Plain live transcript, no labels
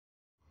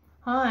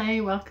Hi,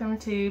 welcome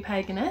to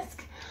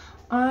Paganesque.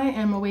 I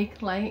am a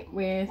week late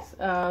with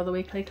the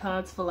weekly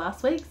cards for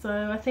last week,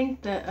 so I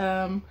think that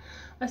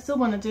I still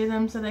want to do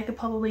them, so they could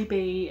probably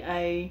be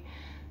a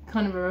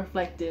kind of a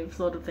reflective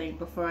sort of thing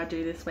before I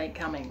do this week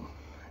coming.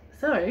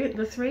 So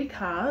the three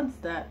cards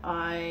that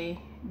I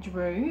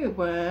drew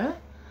were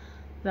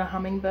the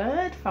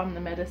Hummingbird from the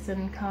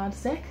Medicine card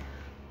deck,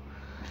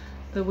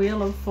 the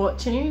Wheel of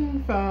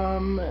Fortune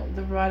from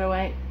the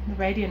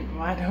Radiant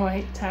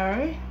Rider-Waite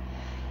Tarot,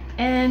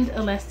 and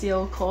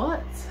Elestial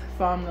Quartz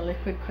from the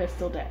Liquid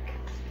Crystal deck.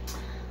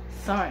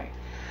 So,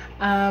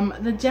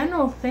 the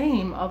general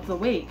theme of the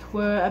week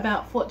were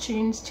about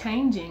fortunes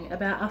changing,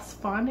 about us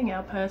finding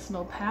our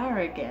personal power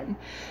again,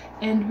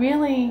 and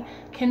really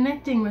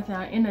connecting with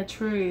our inner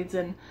truths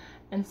and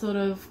sort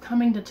of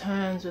coming to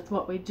terms with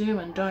what we do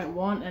and don't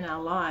want in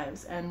our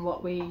lives and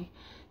what we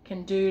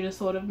can do to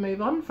sort of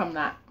move on from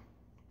that.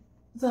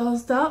 So I'll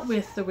start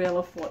with the Wheel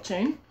of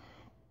Fortune.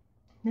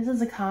 This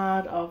is a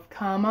card of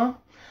karma,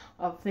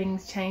 of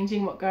things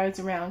changing. What goes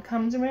around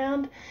comes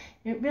around.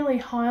 It really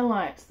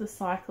highlights the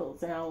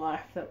cycles in our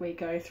life that we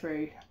go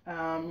through.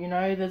 You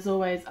know, there's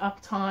always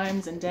up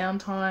times and down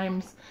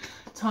times,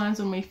 times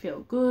when we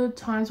feel good,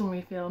 times when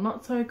we feel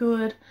not so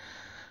good.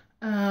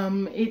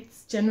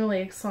 It's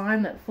generally a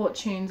sign that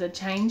fortunes are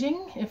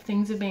changing. If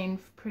things have been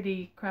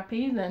pretty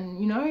crappy, then,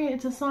 you know,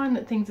 it's a sign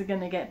that things are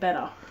going to get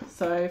better.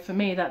 So for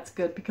me, that's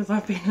good because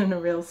I've been in a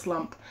real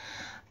slump.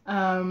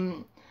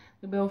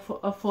 The Wheel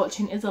of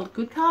Fortune is a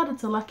good card,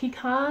 it's a lucky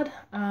card,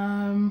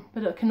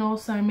 but it can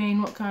also mean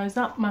what goes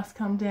up must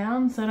come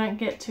down, so don't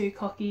get too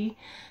cocky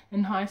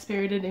and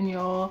high-spirited in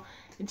your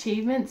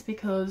achievements,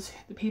 because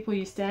the people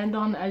you stand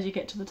on as you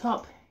get to the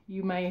top,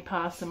 you may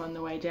pass them on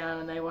the way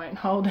down and they won't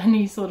hold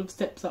any sort of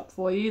steps up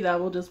for you, they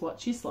will just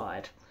watch you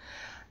slide.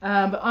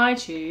 But I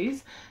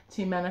choose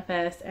to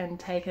manifest and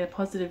take a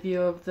positive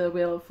view of the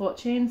Wheel of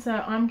Fortune, so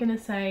I'm going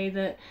to say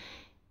that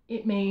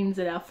it means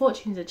that our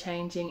fortunes are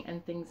changing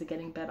and things are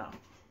getting better.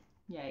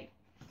 Yay.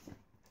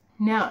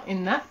 Now,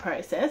 in that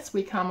process,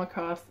 we come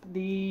across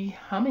the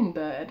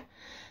Hummingbird.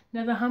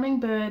 Now, the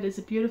Hummingbird is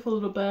a beautiful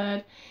little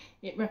bird.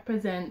 It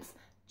represents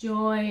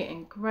joy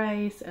and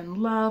grace and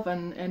love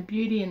and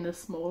beauty in the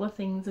smaller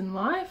things in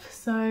life.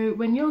 So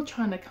when you're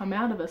trying to come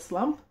out of a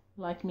slump,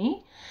 like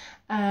me,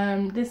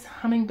 this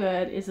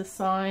Hummingbird is a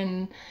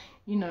sign,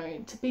 you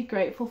know, to be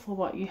grateful for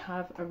what you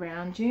have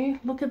around you.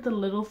 Look at the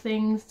little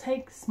things,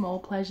 take small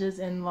pleasures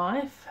in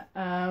life,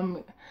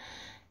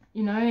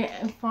 you know,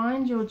 and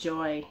find your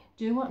joy.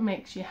 Do what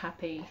makes you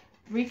happy.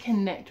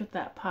 Reconnect with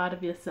that part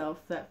of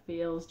yourself that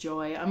feels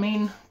joy. I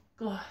mean,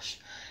 gosh,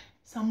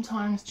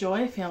 sometimes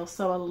joy feels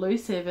so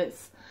elusive.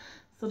 It's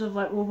sort of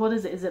like, well, what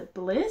is it? Is it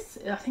bliss?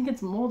 I think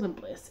it's more than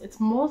bliss. It's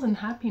more than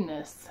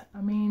happiness.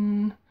 I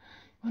mean,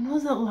 when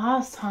was it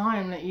last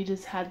time that you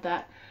just had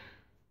that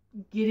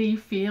giddy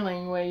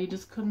feeling where you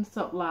just couldn't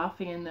stop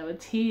laughing and there were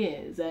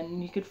tears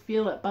and you could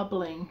feel it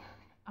bubbling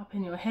up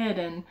in your head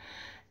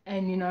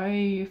and you know,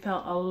 you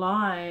felt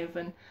alive,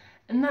 and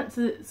that's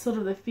sort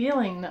of the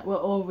feeling that we're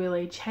all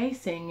really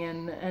chasing,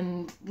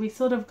 and we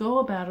sort of go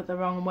about it the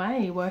wrong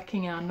way,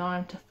 working our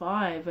 9 to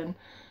 5 and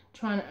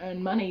trying to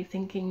earn money,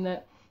 thinking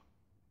that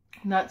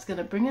that's going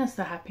to bring us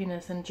the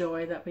happiness and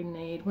joy that we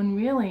need, when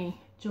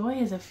really joy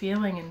is a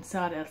feeling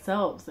inside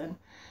ourselves and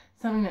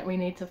something that we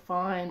need to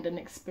find and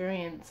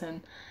experience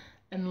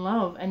and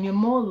love. And you're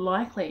more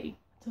likely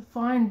to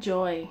find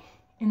joy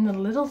in the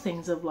little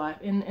things of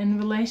life, in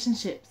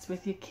relationships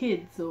with your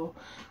kids or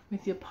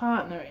with your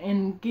partner,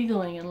 in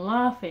giggling and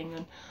laughing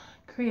and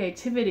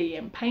creativity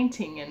and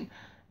painting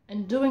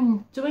and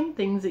doing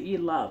things that you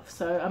love.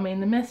 So I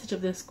mean, the message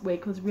of this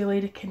week was really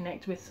to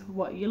connect with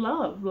what you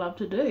love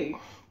to do.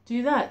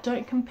 Do that.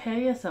 Don't compare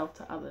yourself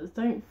to others.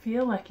 Don't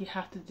feel like you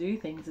have to do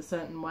things a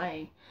certain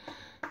way.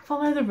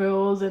 Follow the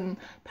rules and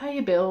pay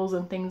your bills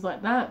and things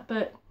like that,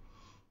 but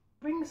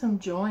bring some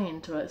joy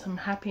into it, some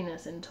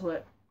happiness into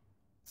it.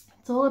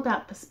 It's all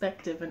about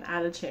perspective and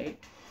attitude.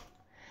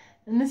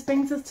 And this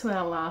brings us to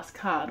our last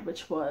card,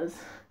 which was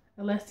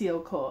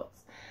Elestial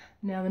Quartz.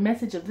 Now, the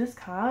message of this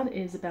card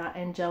is about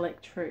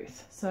angelic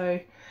truth. So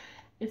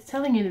it's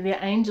telling you that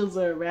the angels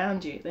are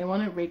around you. They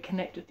want to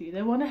reconnect with you.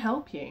 They want to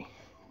help you.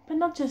 But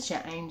not just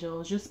your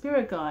angels, your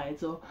spirit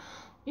guides, or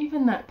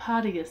even that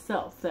part of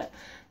yourself that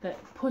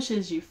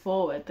pushes you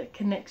forward, that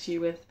connects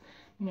you with,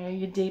 you know,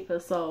 your deeper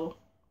soul.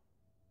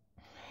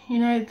 You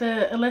know,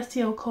 the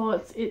Elestial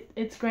Quartz,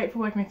 it's great for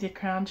working with your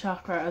crown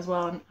chakra as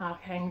well, and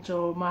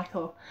Archangel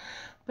Michael.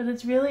 But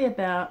it's really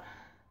about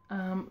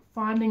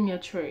finding your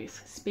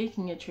truth,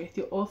 speaking your truth,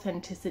 your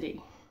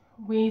authenticity.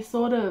 We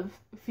sort of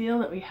feel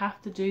that we have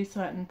to do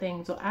certain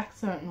things or act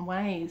certain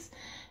ways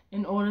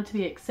in order to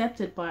be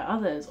accepted by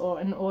others,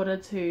 or in order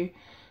to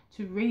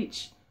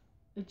reach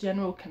the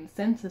general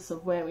consensus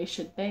of where we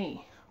should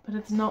be. But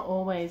it's not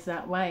always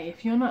that way.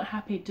 If you're not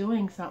happy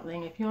doing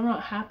something, if you're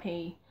not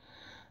happy,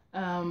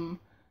 you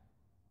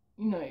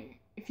know,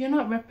 if you're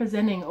not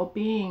representing or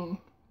being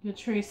your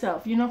true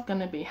self, you're not going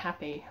to be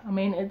happy. I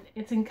mean,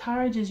 it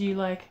encourages you,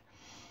 like,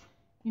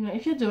 You know,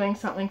 if you're doing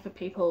something for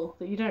people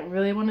that you don't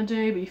really want to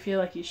do, but you feel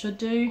like you should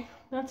do,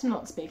 that's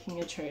not speaking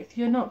your truth.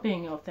 You're not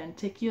being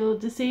authentic. You're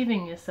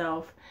deceiving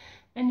yourself,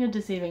 and you're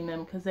deceiving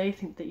them because they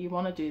think that you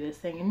want to do this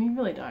thing and you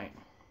really don't.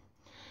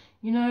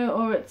 You know,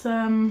 or it's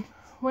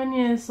when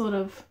you're sort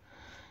of,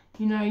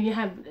 you know, you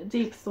have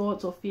deep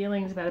thoughts or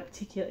feelings about a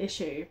particular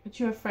issue, but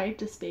you're afraid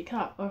to speak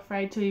up or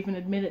afraid to even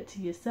admit it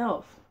to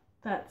yourself.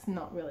 That's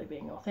not really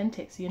being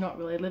authentic. So you're not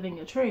really living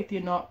your truth.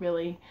 You're not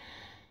really,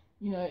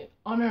 you know,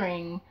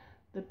 honouring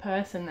the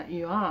person that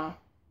you are.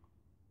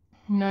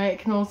 You know, it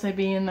can also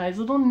be in those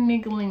little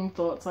niggling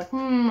thoughts like,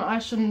 I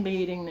shouldn't be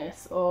eating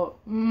this, or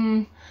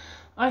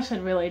I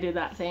should really do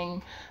that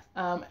thing,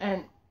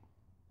 and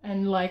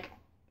like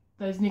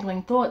those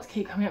niggling thoughts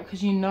keep coming up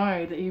because you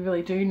know that you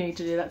really do need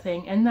to do that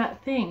thing. And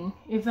that thing,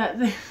 if that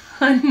thing,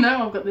 I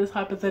know I've got this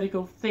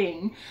hypothetical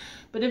thing,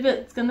 but if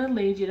it's going to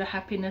lead you to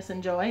happiness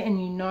and joy,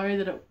 and you know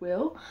that it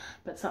will,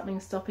 but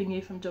something's stopping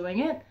you from doing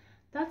it,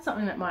 that's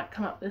something that might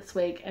come up this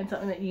week and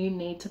something that you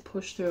need to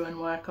push through and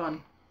work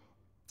on.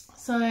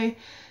 So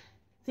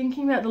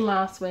thinking about the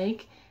last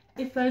week,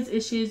 if those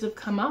issues have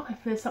come up,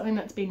 if there's something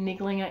that's been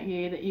niggling at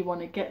you that you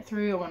want to get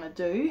through or want to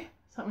do,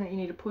 something that you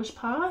need to push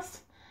past,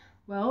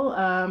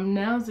 well,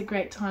 now's a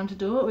great time to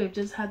do it. We've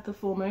just had the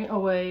full moon, or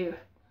we're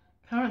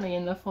currently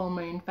in the full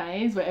moon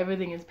phase where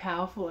everything is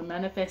powerful and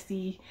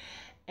manifesty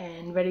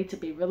and ready to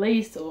be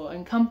released or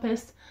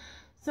encompassed.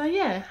 So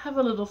yeah, have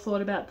a little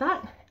thought about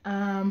that.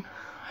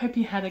 Hope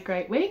you had a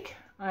great week.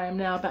 I am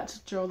now about to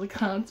draw the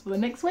cards for the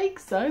next week,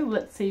 so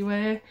let's see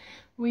where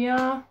we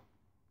are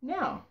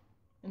now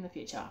in the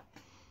future.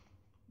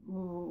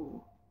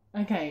 Ooh.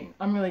 Okay,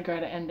 I'm really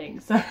great at ending,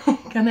 so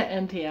I'm gonna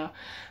end here.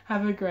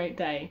 Have a great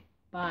day.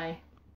 Bye.